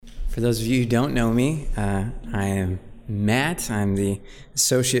For those of you who don't know me, I am Matt. I'm the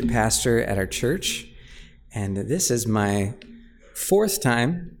associate pastor at our church, and this is my fourth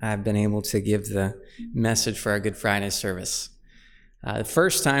time I've been able to give the message for our Good Friday service. The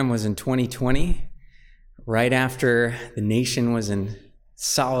first time was in 2020, right after the nation was in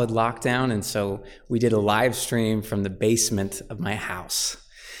solid lockdown, and so we did a live stream from the basement of my house.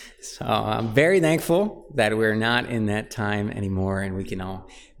 So I'm very thankful that we're not in that time anymore and we can all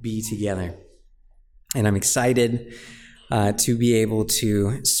be together. And I'm excited to be able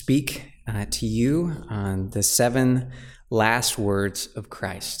to speak to you on the 7 last words of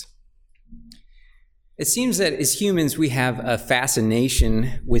Christ. It seems that as humans, we have a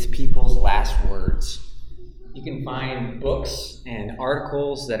fascination with people's last words. You can find books and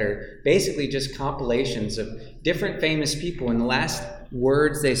articles that are basically just compilations of different famous people and the last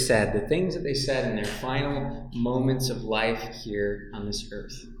words they said, the things that they said in their final moments of life here on this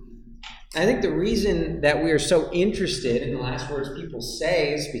earth. I think the reason that we are so interested in the last words people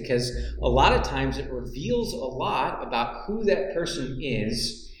say is because a lot of times it reveals a lot about who that person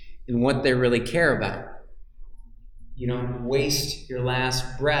is and what they really care about. You don't waste your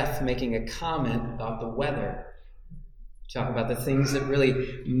last breath making a comment about the weather. Talk about the things that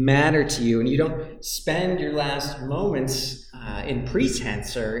really matter to you, and you don't spend your last moments in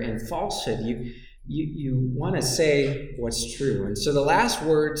pretense or in falsehood. You want to say what's true. And so the last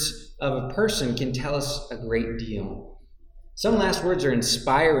words of a person can tell us a great deal. Some last words are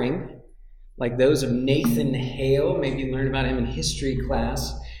inspiring, like those of Nathan Hale. Maybe you learned about him in history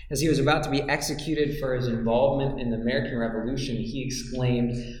class. As he was about to be executed for his involvement in the American Revolution, he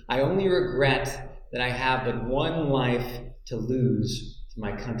exclaimed, "I only regret that I have but one life to lose to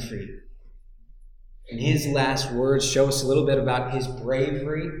my country." And his last words show us a little bit about his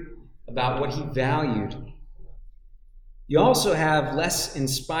bravery, about what he valued. You also have less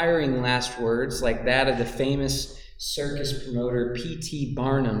inspiring last words, like that of the famous circus promoter P.T.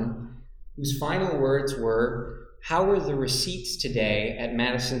 Barnum, whose final words were, "How are the receipts today at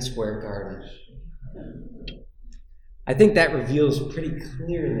Madison Square Garden?" I think that reveals pretty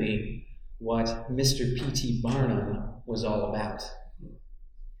clearly what Mr. P.T. Barnum was all about.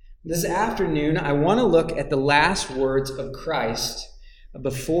 This afternoon, I want to look at the last words of Christ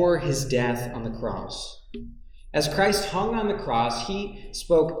before his death on the cross. As Christ hung on the cross, he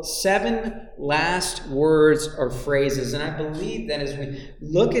spoke 7 last words or phrases, and I believe that as we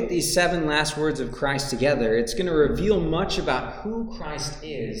look at these 7 last words of Christ together, it's going to reveal much about who Christ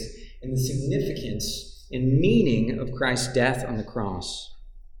is and the significance and meaning of Christ's death on the cross.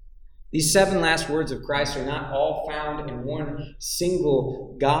 These 7 last words of Christ are not all found in one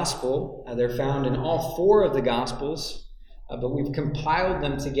single gospel. They're found in all 4 of the gospels, but we've compiled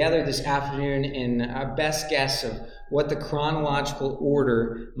them together this afternoon in our best guess of what the chronological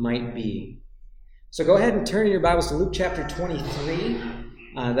order might be. So go ahead and turn in your Bibles to Luke chapter 23.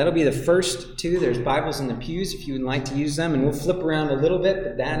 That'll be the first 2. There's Bibles in the pews if you would like to use them, and we'll flip around a little bit,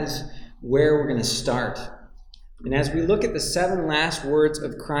 but that is where we're going to start. And as we look at the 7 last words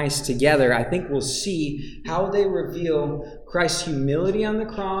of Christ together, I think we'll see how they reveal Christ's humility on the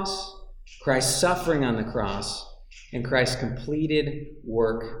cross, Christ's suffering on the cross, and Christ's completed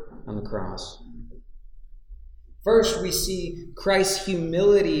work on the cross. First, we see Christ's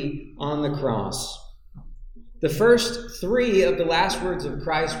humility on the cross. The first 3 of the last words of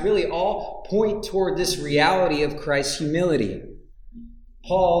Christ really all point toward this reality of Christ's humility.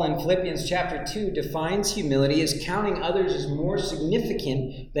 Paul in Philippians chapter 2 defines humility as counting others as more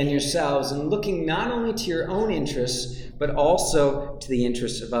significant than yourselves and looking not only to your own interests, but also to the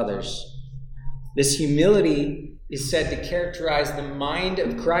interests of others. This humility is said to characterize the mind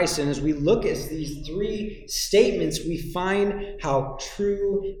of Christ, and as we look at these 3 statements, we find how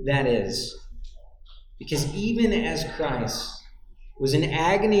true that is. Because even as Christ was in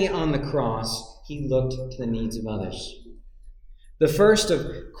agony on the cross, he looked to the needs of others. The first of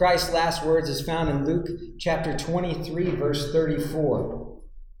Christ's last words is found in Luke chapter 23, verse 34.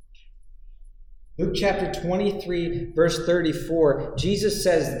 Luke chapter 23, verse 34, Jesus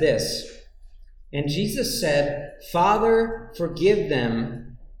says this, "And Jesus said, 'Father, forgive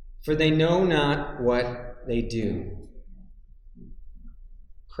them, for they know not what they do.'"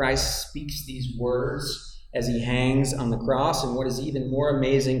 Christ speaks these words as he hangs on the cross, and what is even more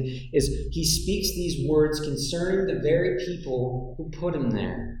amazing is he speaks these words concerning the very people who put him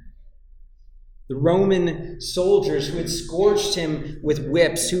there. The Roman soldiers who had scourged him with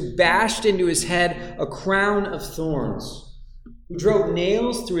whips, who bashed into his head a crown of thorns, who drove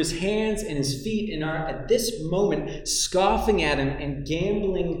nails through his hands and his feet and are at this moment scoffing at him and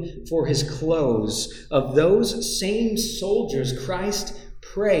gambling for his clothes. Of those same soldiers, Christ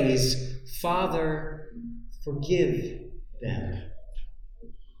prays, "Father, forgive them."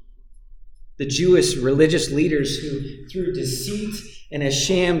 The Jewish religious leaders who, through deceit and a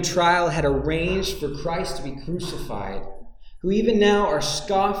sham trial, had arranged for Christ to be crucified, who even now are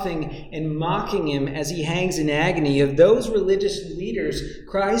scoffing and mocking him as he hangs in agony, of those religious leaders,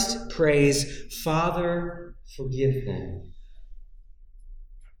 Christ prays, "Father, forgive them."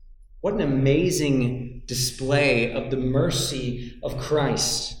 What an amazing display of the mercy of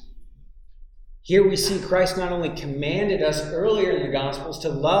Christ. Here we see Christ not only commanded us earlier in the Gospels to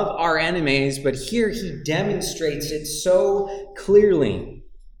love our enemies, but here he demonstrates it so clearly.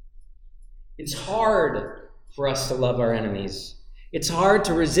 It's hard for us to love our enemies. It's hard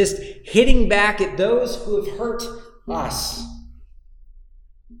to resist hitting back at those who have hurt us.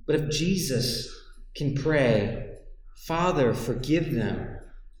 But if Jesus can pray, "Father, forgive them,"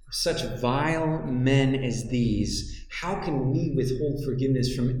 such vile men as these, how can we withhold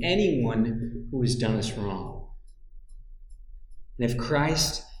forgiveness from anyone who has done us wrong? And if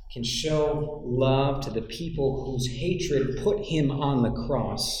Christ can show love to the people whose hatred put him on the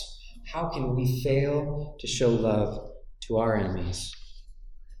cross, how can we fail to show love to our enemies?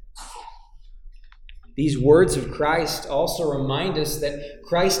 These words of Christ also remind us that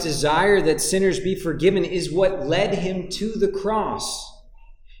Christ's desire that sinners be forgiven is what led him to the cross.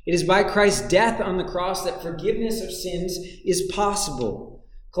 It is by Christ's death on the cross that forgiveness of sins is possible.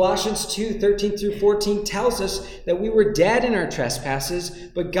 Colossians 2:13 through 14 tells us that we were dead in our trespasses,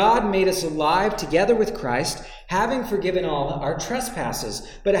 but God made us alive together with Christ, having forgiven all our trespasses.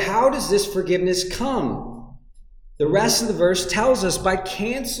 But how does this forgiveness come? The rest of the verse tells us by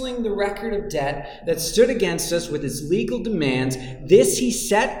canceling the record of debt that stood against us with its legal demands, this he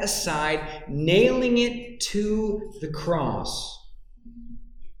set aside, nailing it to the cross.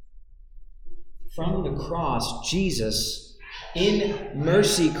 From the cross, Jesus, in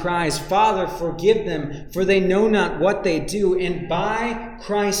mercy, cries, "Father, forgive them, for they know not what they do." And by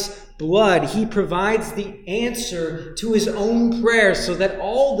Christ's blood, he provides the answer to his own prayer so that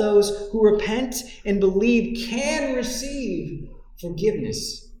all those who repent and believe can receive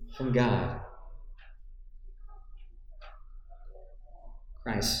forgiveness from God.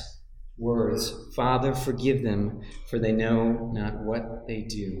 Christ's words, "Father, forgive them, for they know not what they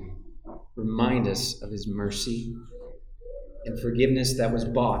do," remind us of his mercy and forgiveness that was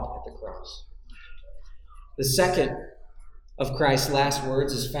bought at the cross. The second of Christ's last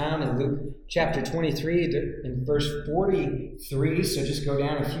words is found in Luke chapter 23 in verse 43, so just go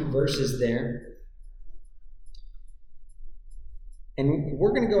down a few verses there. And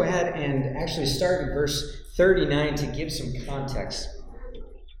we're going to go ahead and actually start in verse 39 to give some context.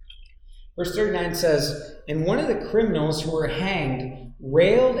 Verse 39 says, "And one of the criminals who were hanged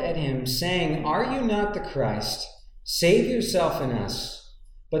railed at him, saying, 'Are you not the Christ? Save yourself and us.'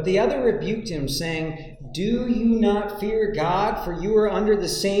 But the other rebuked him, saying, 'Do you not fear God, for you are under the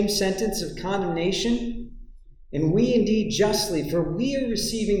same sentence of condemnation? And we indeed justly, for we are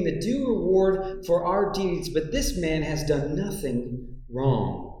receiving the due reward for our deeds, but this man has done nothing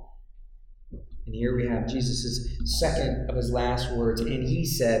wrong.'" And here we have Jesus' second of his last words. And he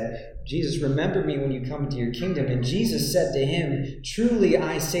said, "Jesus, remember me when you come into your kingdom." And Jesus said to him, "Truly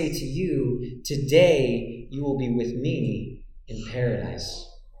I say to you, today you will be with me in paradise."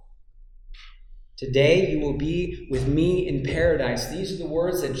 Today you will be with me in paradise. These are the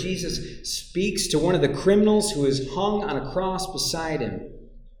words that Jesus speaks to one of the criminals who is hung on a cross beside him.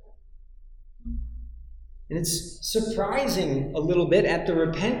 And it's surprising a little bit at the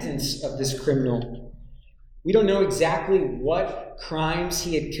repentance of this criminal. We don't know exactly what crimes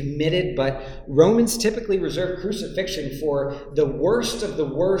he had committed, but Romans typically reserve crucifixion for the worst of the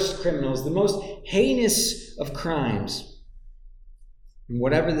worst criminals, the most heinous of crimes. And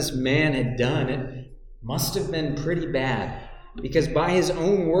whatever this man had done, it must have been pretty bad, because by his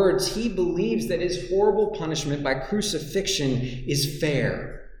own words, he believes that his horrible punishment by crucifixion is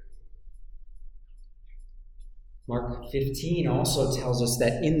fair. Mark 15 also tells us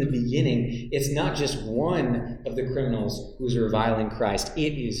that in the beginning, it's not just one of the criminals who's reviling Christ.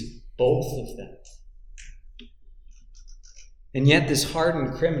 It is both of them. And yet this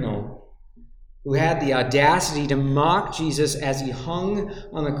hardened criminal who had the audacity to mock Jesus as he hung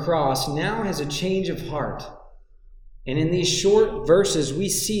on the cross now has a change of heart. And in these short verses, we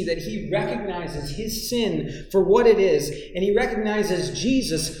see that he recognizes his sin for what it is, and he recognizes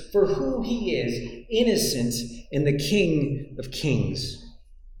Jesus for who he is, innocent and the King of Kings.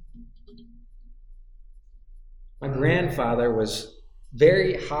 My grandfather was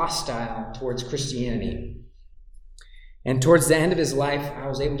very hostile towards Christianity. And towards the end of his life, I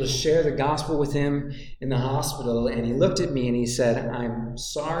was able to share the gospel with him in the hospital, and he looked at me and he said, "I'm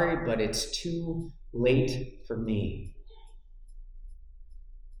sorry, but it's too late for me."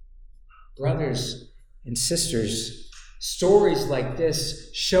 Brothers and sisters, stories like this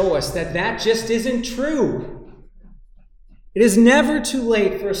show us that that just isn't true. It is never too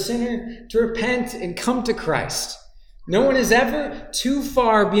late for a sinner to repent and come to Christ. No one is ever too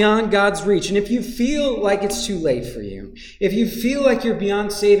far beyond God's reach. And if you feel like it's too late for you, if you feel like you're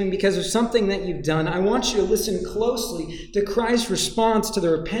beyond saving because of something that you've done, I want you to listen closely to Christ's response to the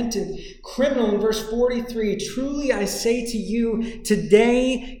repentant criminal in verse 43. "Truly I say to you,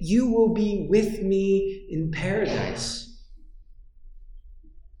 today you will be with me in paradise."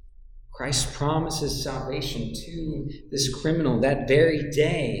 Christ promises salvation to this criminal that very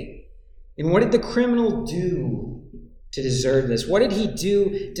day. And what did the criminal do to deserve this? What did he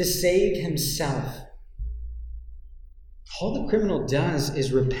do to save himself? All the criminal does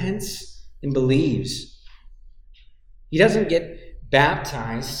is repents and believes. He doesn't get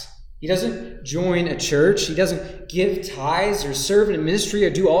baptized. He doesn't join a church. He doesn't give tithes or serve in a ministry or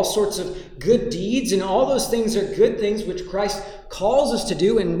do all sorts of good deeds. And all those things are good things which Christ calls us to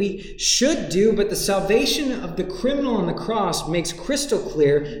do and we should do. But the salvation of the criminal on the cross makes crystal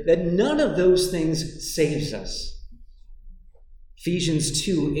clear that none of those things saves us. Ephesians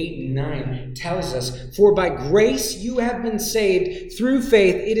 2:8-9 tells us, "For by grace you have been saved through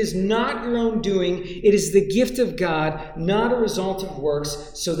faith. It is not your own doing. It is the gift of God, not a result of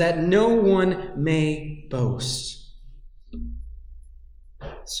works, so that no one may boast."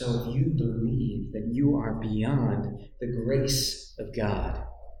 So if you believe that you are beyond the grace of God,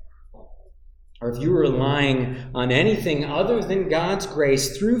 or if you're relying on anything other than God's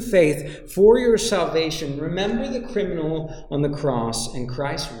grace through faith for your salvation, remember the criminal on the cross and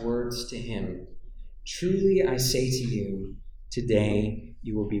Christ's words to him. "Truly I say to you, today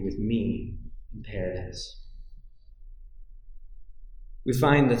you will be with me in paradise." We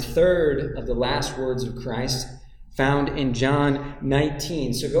find the third of the last words of Christ found in John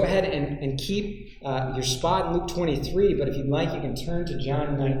 19. So go ahead and keep your spot in Luke 23, but if you'd like, you can turn to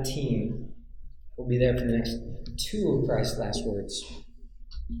John 19. We'll be there for the next two of Christ's last words.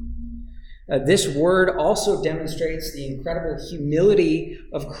 This word also demonstrates the incredible humility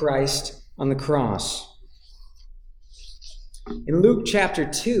of Christ on the cross. In Luke chapter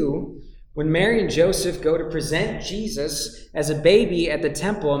 2, when Mary and Joseph go to present Jesus as a baby at the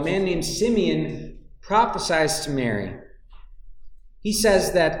temple, a man named Simeon prophesies to Mary. He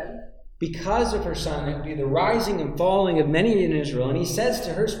says that because of her son, it would be the rising and falling of many in Israel. And he says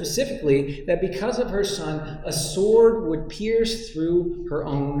to her specifically that because of her son, a sword would pierce through her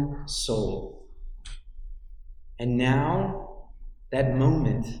own soul. And now that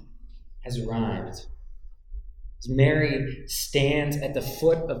moment has arrived. As Mary stands at the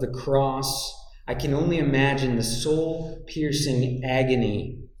foot of the cross, I can only imagine the soul-piercing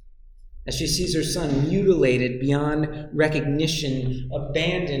agony as she sees her son mutilated beyond recognition,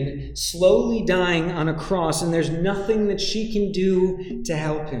 abandoned, slowly dying on a cross, and there's nothing that she can do to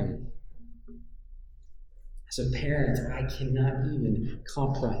help him. As a parent, I cannot even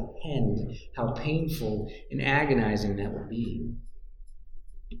comprehend how painful and agonizing that would be.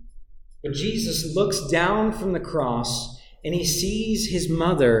 But Jesus looks down from the cross and he sees his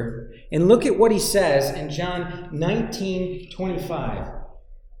mother. And look at what he says in John 19:25.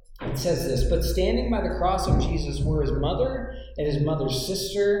 It says this, "But standing by the cross of Jesus were his mother and his mother's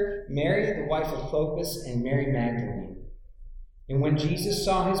sister, Mary, the wife of Clopas, and Mary Magdalene. And when Jesus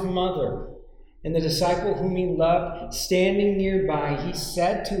saw his mother and the disciple whom he loved standing nearby, he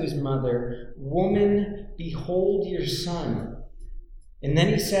said to his mother, 'Woman, behold your son.' And then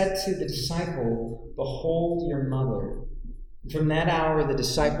he said to the disciple, 'Behold your mother.' And from that hour, the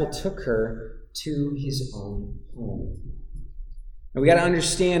disciple took her to his own home." And we got to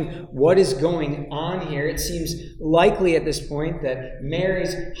understand what is going on here. It seems likely at this point that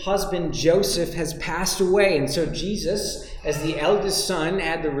Mary's husband Joseph has passed away. And so Jesus, as the eldest son,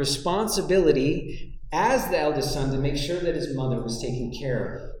 had the responsibility as the eldest son to make sure that his mother was taken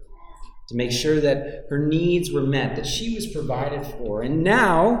care of, to make sure that her needs were met, that she was provided for. And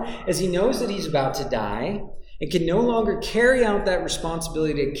now, as he knows that he's about to die and can no longer carry out that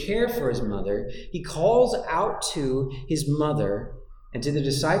responsibility to care for his mother, he calls out to his mother and to the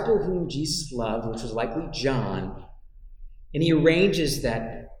disciple whom Jesus loved, which was likely John, and he arranges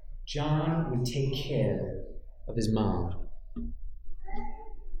that John would take care of his mom.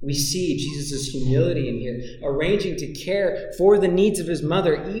 We see Jesus' humility in here, arranging to care for the needs of his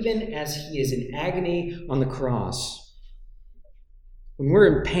mother, even as he is in agony on the cross. When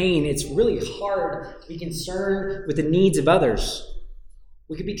we're in pain, it's really hard to be concerned with the needs of others.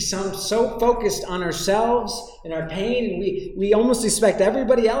 We can become so focused on ourselves and our pain, and we almost expect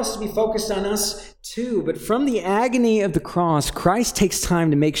everybody else to be focused on us too. But from the agony of the cross, Christ takes time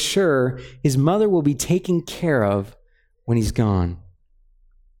to make sure his mother will be taken care of when he's gone.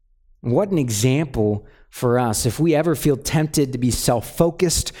 What an example for us. If we ever feel tempted to be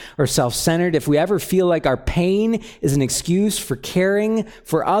self-focused or self-centered, if we ever feel like our pain is an excuse for caring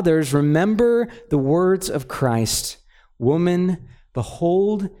for others, remember the words of Christ. Woman,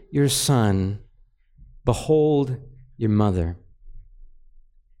 behold your son, behold your mother.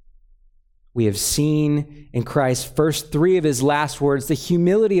 We have seen in Christ's first three of his last words the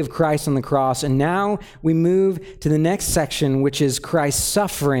humility of Christ on the cross, and now we move to the next section, which is Christ's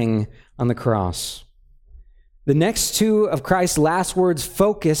suffering on the cross. The next two of Christ's last words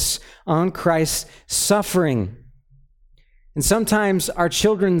focus on Christ's suffering. And sometimes our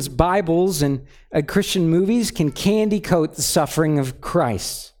children's Bibles and Christian movies can candy coat the suffering of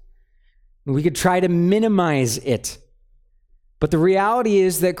Christ. We could try to minimize it. But the reality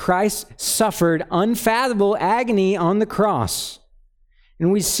is that Christ suffered unfathomable agony on the cross.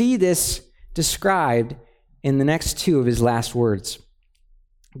 And we see this described in the next two of his last words.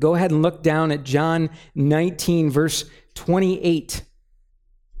 Go ahead and look down at John 19, verse 28. It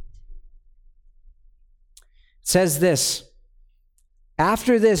says this,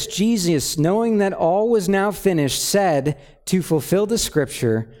 "After this, Jesus, knowing that all was now finished, said, to fulfill the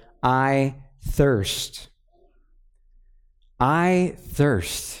scripture, I thirst. I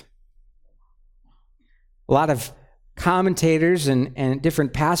thirst." A lot of commentators and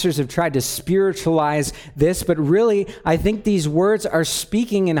different pastors have tried to spiritualize this, but really, I think these words are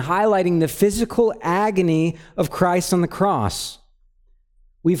speaking and highlighting the physical agony of Christ on the cross.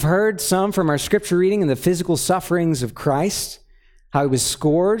 We've heard some from our scripture reading of the physical sufferings of Christ, how he was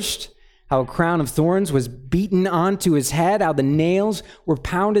scourged, how a crown of thorns was beaten onto his head, how the nails were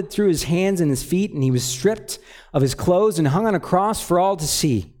pounded through his hands and his feet, and he was stripped of his clothes and hung on a cross for all to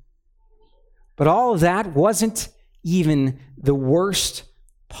see. But all of that wasn't even the worst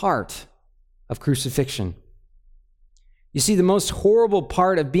part of crucifixion. You see, the most horrible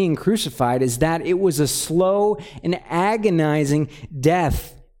part of being crucified is that it was a slow and agonizing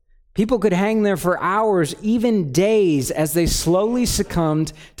death. People could hang there for hours, even days, as they slowly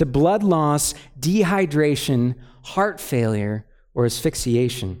succumbed to blood loss, dehydration, heart failure, or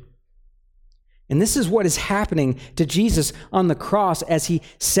asphyxiation. And this is what is happening to Jesus on the cross as he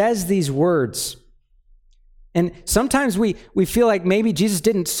says these words. And sometimes we feel like maybe Jesus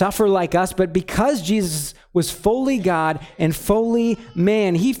didn't suffer like us, but because Jesus was fully God and fully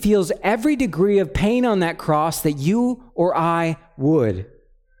man, he feels every degree of pain on that cross that you or I would.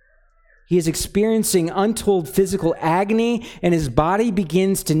 He is experiencing untold physical agony, and his body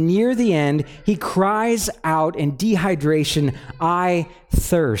begins to near the end. He cries out in dehydration, "I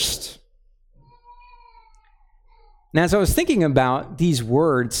thirst." Now, as I was thinking about these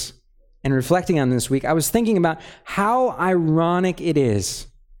words and reflecting on this week, I was thinking about how ironic it is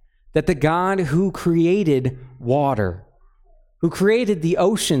that the God who created water, who created the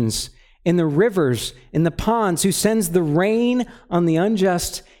oceans and the rivers and the ponds, who sends the rain on the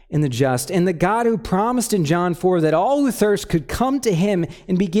unjust and the just, and the God who promised in John 4 that all who thirst could come to him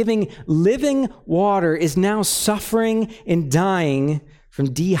and be giving living water, is now suffering and dying from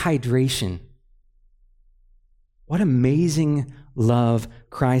dehydration. What amazing love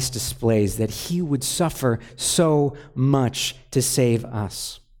Christ displays, that he would suffer so much to save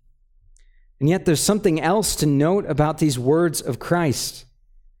us. And yet there's something else to note about these words of Christ.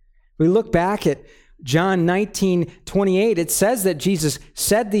 We look back at John 19:28, it says that Jesus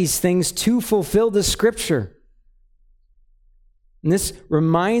said these things to fulfill the scripture. And this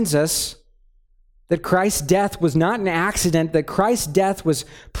reminds us that Christ's death was not an accident, that Christ's death was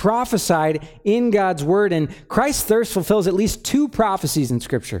prophesied in God's word, and Christ's thirst fulfills at least two prophecies in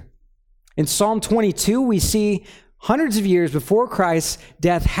Scripture. In Psalm 22, we see hundreds of years before Christ's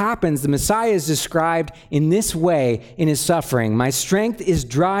death happens, the Messiah is described in this way in his suffering. "My strength is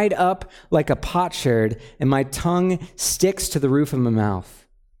dried up like a potsherd, and my tongue sticks to the roof of my mouth."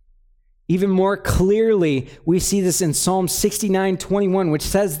 Even more clearly, we see this in Psalm 69:21, which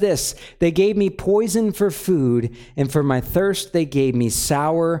says this, "They gave me poison for food, and for my thirst they gave me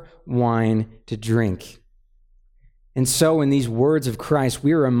sour wine to drink." And so in these words of Christ,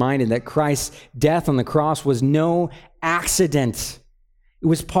 we are reminded that Christ's death on the cross was no accident. It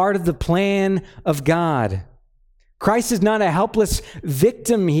was part of the plan of God. Christ is not a helpless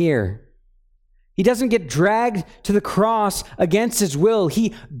victim here. He doesn't get dragged to the cross against his will.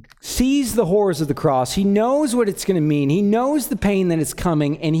 He sees the horrors of the cross. He knows what it's going to mean. He knows the pain that is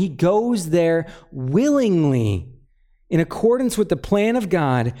coming, and he goes there willingly in accordance with the plan of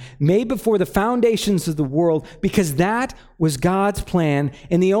God made before the foundations of the world, because that was God's plan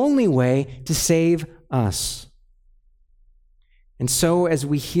and the only way to save us. And so as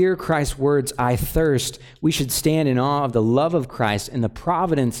we hear Christ's words, "I thirst," we should stand in awe of the love of Christ and the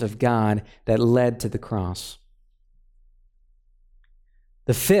providence of God that led to the cross.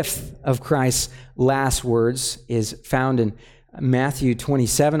 The fifth of Christ's last words is found in Matthew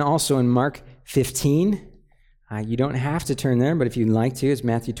 27, also in Mark 15. You don't have to turn there, but if you'd like to, it's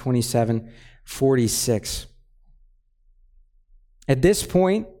Matthew 27:46. At this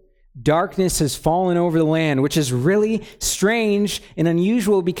point, darkness has fallen over the land, which is really strange and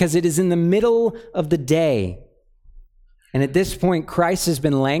unusual because it is in the middle of the day. And at this point, Christ has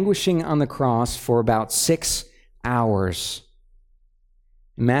been languishing on the cross for about 6 hours.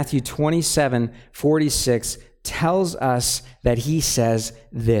 Matthew 27:46 tells us that he says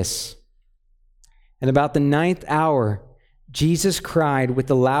this: "And about the 9th hour, Jesus cried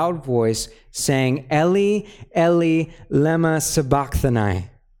with a loud voice, saying, 'Eli, Eli, lema sabachthani?'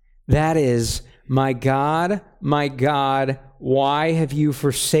 That is, my God, why have you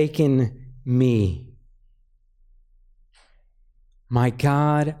forsaken me? My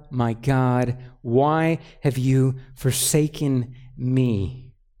God, why have you forsaken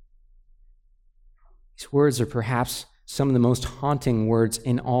me?" These words are perhaps some of the most haunting words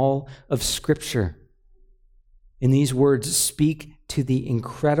in all of Scripture. And these words speak to the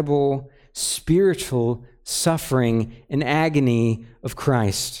incredible spiritual suffering and agony of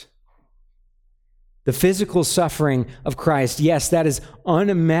Christ. The physical suffering of Christ, yes, that is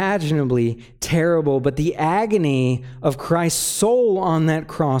unimaginably terrible, but the agony of Christ's soul on that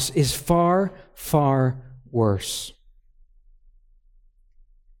cross is far, far worse.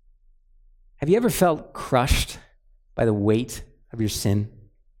 Have you ever felt crushed by the weight of your sin?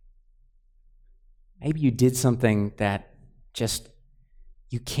 Maybe you did something that just,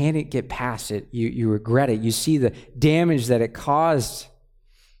 you can't get past it. You regret it. You see the damage that it caused,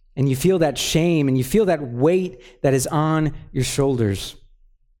 and you feel that shame, and you feel that weight that is on your shoulders.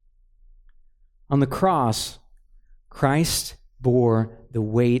 On the cross, Christ bore the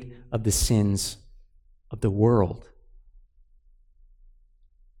weight of the sins of the world.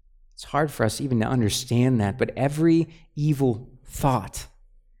 It's hard for us even to understand that, but every evil thought,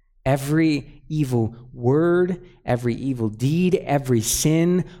 every evil word, every evil deed, every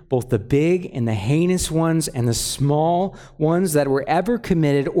sin, both the big and the heinous ones and the small ones that were ever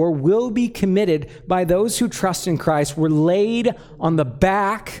committed or will be committed by those who trust in Christ, were laid on the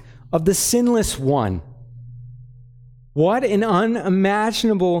back of the sinless one. What an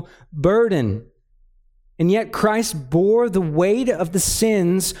unimaginable burden. And yet Christ bore the weight of the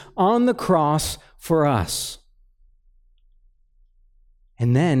sins on the cross for us.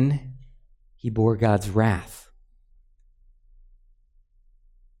 And then he bore God's wrath.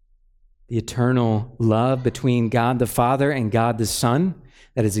 The eternal love between God the Father and God the Son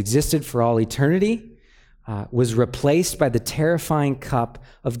that has existed for all eternity was replaced by the terrifying cup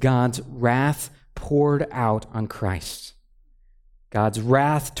of God's wrath poured out on Christ. God's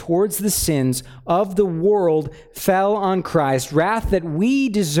wrath towards the sins of the world fell on Christ, wrath that we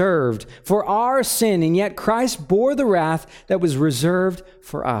deserved for our sin, and yet Christ bore the wrath that was reserved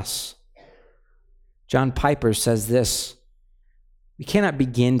for us. John Piper says this: "We cannot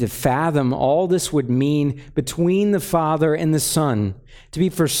begin to fathom all this would mean between the Father and the Son. To be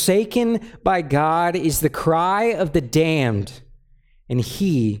forsaken by God is the cry of the damned, and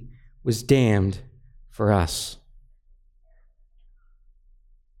he was damned for us."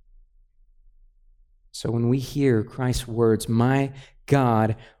 So when we hear Christ's words, my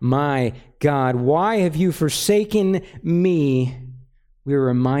God, why have you forsaken me?" we are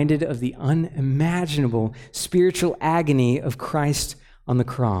reminded of the unimaginable spiritual agony of Christ on the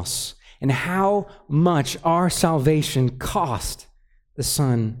cross and how much our salvation cost the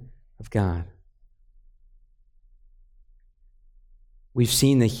Son of God. We've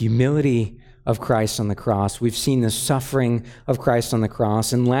seen the humility of Christ on the cross. We've seen the suffering of Christ on the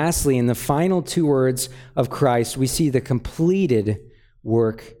cross. And lastly, in the final two words of Christ, we see the completed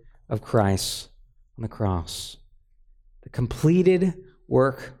work of Christ on the cross. The completed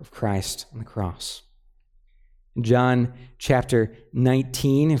work of Christ on the cross. In John chapter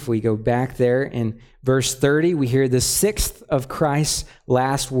 19, if we go back there in verse 30, we hear the sixth of Christ's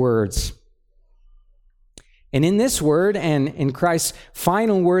last words. And in this word and in Christ's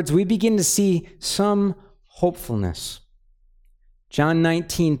final words, we begin to see some hopefulness. John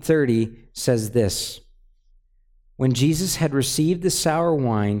 19:30 says this: when Jesus had received the sour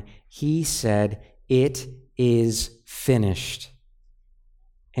wine, he said, "It is finished."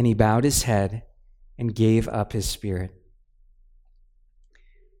 And he bowed his head and gave up his spirit.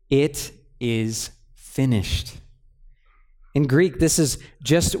 It is finished. In Greek, this is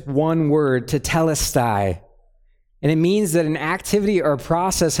just one word, tetelestai. And it means that an activity or a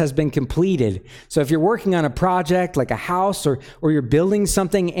process has been completed. So if you're working on a project like a house or you're building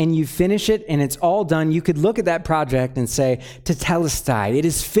something and you finish it and it's all done, you could look at that project and say, tetelestai, it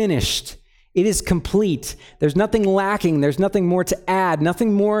is finished. It is complete. There's nothing lacking. There's nothing more to add,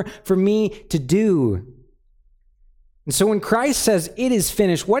 nothing more for me to do. And so when Christ says it is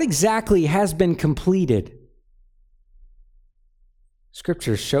finished, what exactly has been completed?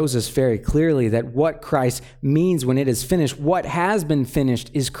 Scripture shows us very clearly that what Christ means when it is finished, what has been finished,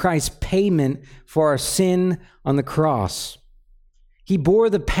 is Christ's payment for our sin on the cross. He bore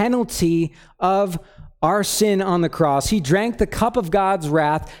the penalty of our sin on the cross. He drank the cup of God's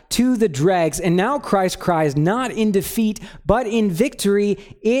wrath to the dregs, and now Christ cries, not in defeat, but in victory,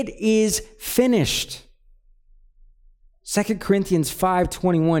 "It is finished." 2 Corinthians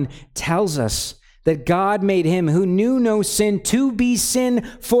 5:21 tells us that God made him who knew no sin to be sin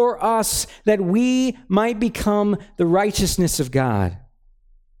for us, that we might become the righteousness of God.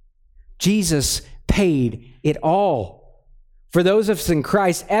 Jesus paid it all. For those of us in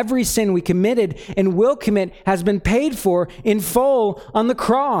Christ, every sin we committed and will commit has been paid for in full on the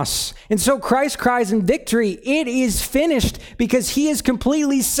cross. And so Christ cries in victory, "It is finished," because he has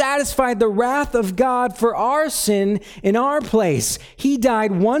completely satisfied the wrath of God for our sin in our place. He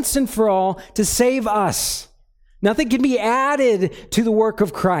died once and for all to save us. Nothing can be added to the work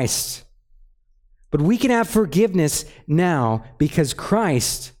of Christ. But we can have forgiveness now because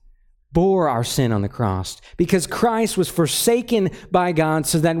Christ bore our sin on the cross, because Christ was forsaken by God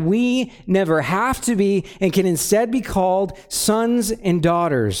so that we never have to be and can instead be called sons and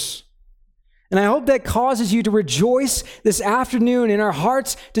daughters. And I hope that causes you to rejoice this afternoon in our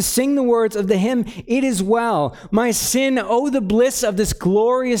hearts to sing the words of the hymn, "It is well. My sin, oh the bliss of this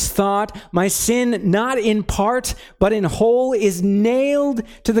glorious thought. My sin, not in part, but in whole, is nailed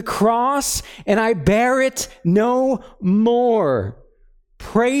to the cross, and I bear it no more."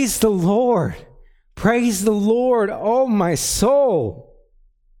 Praise the Lord. Praise the Lord, oh my soul.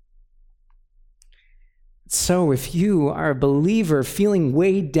 So if you are a believer feeling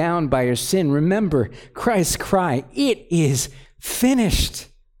weighed down by your sin, remember Christ's cry, "It is finished."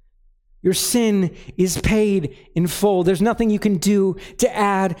 Your sin is paid in full. There's nothing you can do to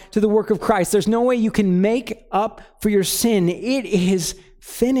add to the work of Christ. There's no way you can make up for your sin. It is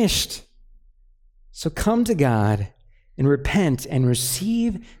finished. So come to God and repent and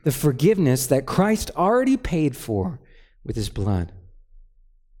receive the forgiveness that Christ already paid for with his blood.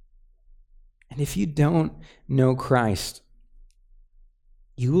 And if you don't know Christ,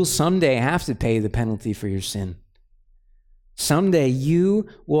 you will someday have to pay the penalty for your sin. Someday you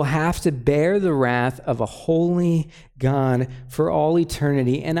will have to bear the wrath of a holy God for all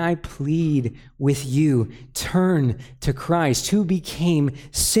eternity. And I plead with you, turn to Christ, who became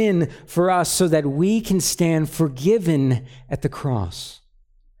sin for us so that we can stand forgiven at the cross.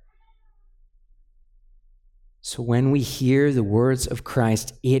 So when we hear the words of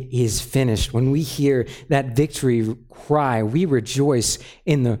Christ, "It is finished," when we hear that victory cry, we rejoice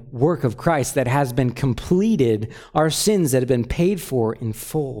in the work of Christ that has been completed, our sins that have been paid for in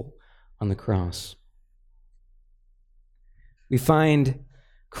full on the cross. We find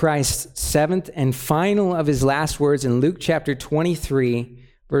Christ's seventh and final of his last words in Luke chapter 23,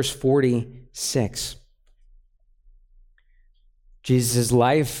 verse 46. Jesus'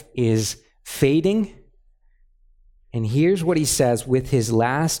 life is fading. And here's what he says with his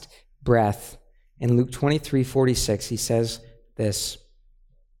last breath. In Luke 23:46, he says this: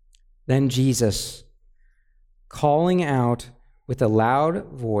 "Then Jesus, calling out with a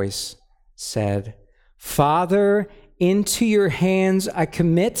loud voice, said, 'Father, into your hands I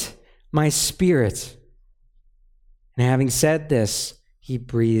commit my spirit.' And having said this, he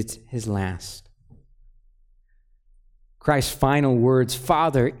breathed his last." Christ's final words,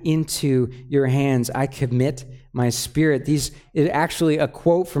 "Father, into your hands I commit my spirit." These is actually a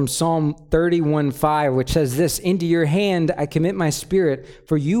quote from Psalm 31:5, which says this: "Into your hand I commit my spirit,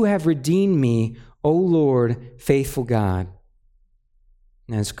 for you have redeemed me, O Lord, faithful God."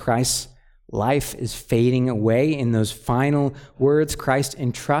 And as Christ's life is fading away in those final words, Christ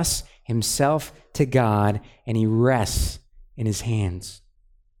entrusts himself to God and he rests in his hands.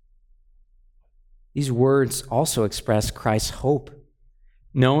 These words also express Christ's hope,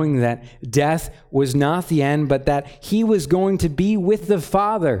 knowing that death was not the end, but that he was going to be with the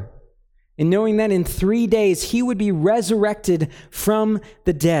Father. and knowing that in 3 days he would be resurrected from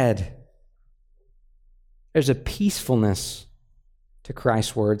the dead. There's a peacefulness to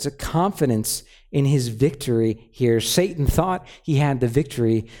Christ's words, a confidence in his victory here. Satan thought he had the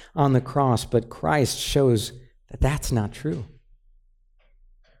victory on the cross, but Christ shows that that's not true.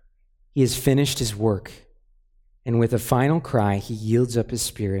 He has finished his work, and with a final cry, he yields up his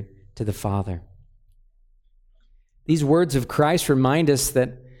spirit to the Father. These words of Christ remind us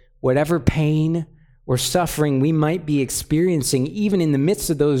that whatever pain or suffering we might be experiencing, even in the midst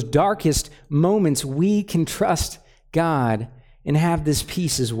of those darkest moments, we can trust God and have this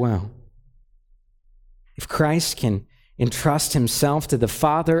peace as well. If Christ can entrust himself to the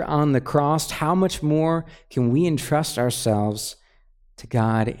Father on the cross, how much more can we entrust ourselves to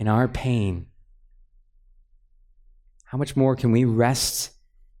God in our pain? How much more can we rest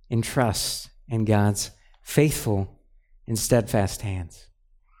and trust in God's faithful and steadfast hands?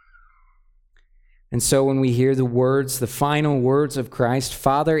 And so when we hear the words, the final words of Christ,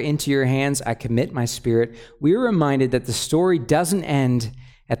 "Father, into your hands I commit my spirit," we are reminded that the story doesn't end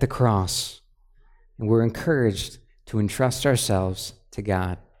at the cross. And we're encouraged to entrust ourselves to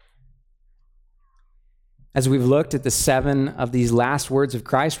God. As we've looked at the 7 of these last words of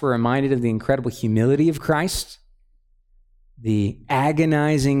Christ, we're reminded of the incredible humility of Christ, the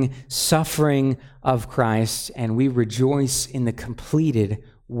agonizing suffering of Christ, and we rejoice in the completed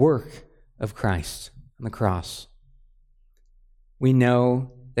work of Christ on the cross. We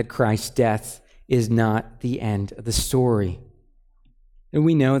know that Christ's death is not the end of the story. And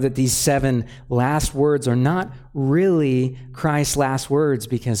we know that these 7 last words are not really Christ's last words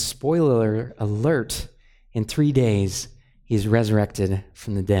because, spoiler alert, in 3 days, he is resurrected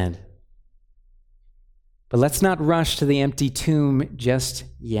from the dead. But let's not rush to the empty tomb just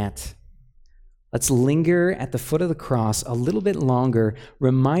yet. Let's linger at the foot of the cross a little bit longer,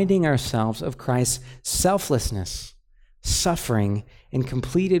 reminding ourselves of Christ's selflessness, suffering, and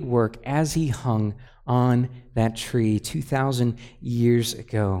completed work as he hung on that tree 2,000 years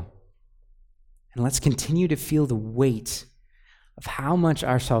ago. And let's continue to feel the weight of how much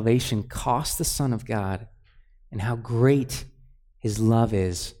our salvation cost the Son of God and how great his love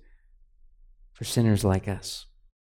is for sinners like us.